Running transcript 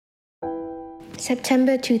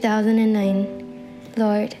September 2009.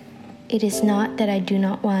 Lord, it is not that I do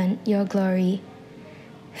not want your glory.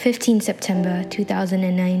 15 September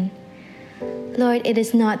 2009. Lord, it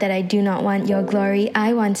is not that I do not want your glory.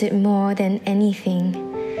 I want it more than anything,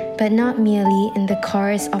 but not merely in the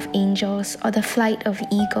chorus of angels or the flight of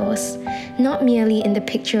eagles, not merely in the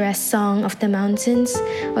picturesque song of the mountains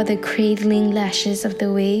or the cradling lashes of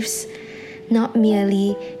the waves, not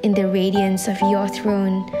merely in the radiance of your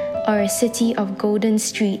throne or a city of golden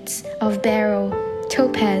streets, of beryl,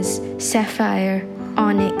 topaz, sapphire,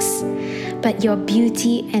 onyx, but your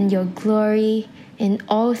beauty and your glory in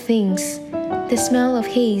all things, the smell of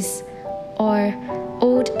haze or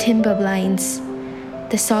old timber blinds,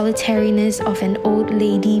 the solitariness of an old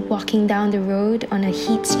lady walking down the road on a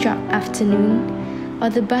heat-struck afternoon,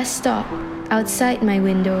 or the bus stop outside my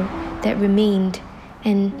window that remained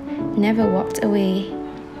and never walked away.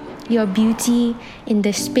 Your beauty in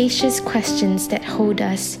the spacious questions that hold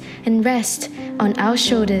us and rest on our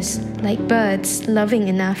shoulders like birds loving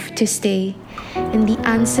enough to stay, in the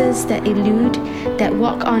answers that elude, that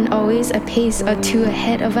walk on always a pace or two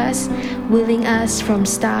ahead of us, wheeling us from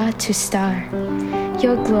star to star.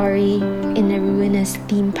 Your glory in a ruinous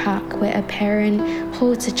theme park where a parent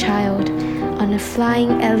holds a child on a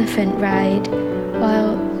flying elephant ride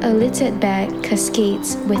while a littered bag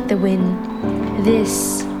cascades with the wind.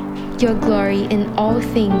 This, your glory in all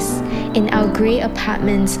things, in our grey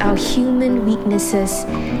apartments, our human weaknesses,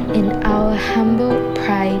 in our humble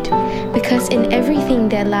pride, because in everything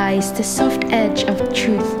there lies the soft edge of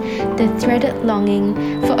truth, the threaded longing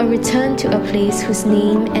for a return to a place whose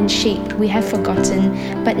name and shape we have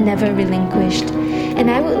forgotten but never relinquished. And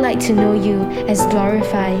I would like to know you as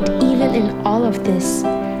glorified even in all of this.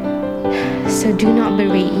 So do not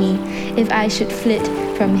berate me if I should flit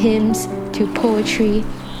from hymns to poetry,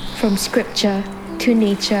 from scripture to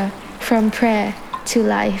nature, from prayer to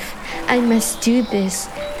life. I must do this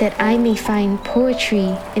that I may find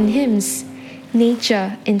poetry in hymns,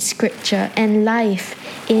 nature in scripture, and life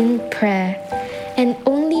in prayer. And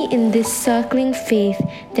only in this circling faith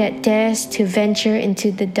that dares to venture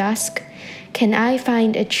into the dusk can I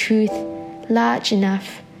find a truth large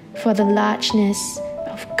enough for the largeness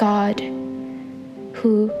of God,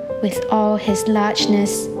 who, with all his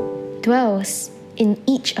largeness, dwells in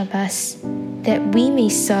each of us, that we may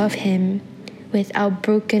serve him with our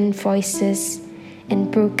broken voices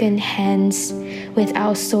and broken hands, with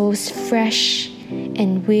our souls fresh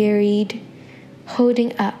and wearied,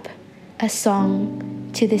 holding up a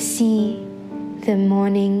song to the sea, the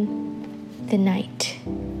morning, the night.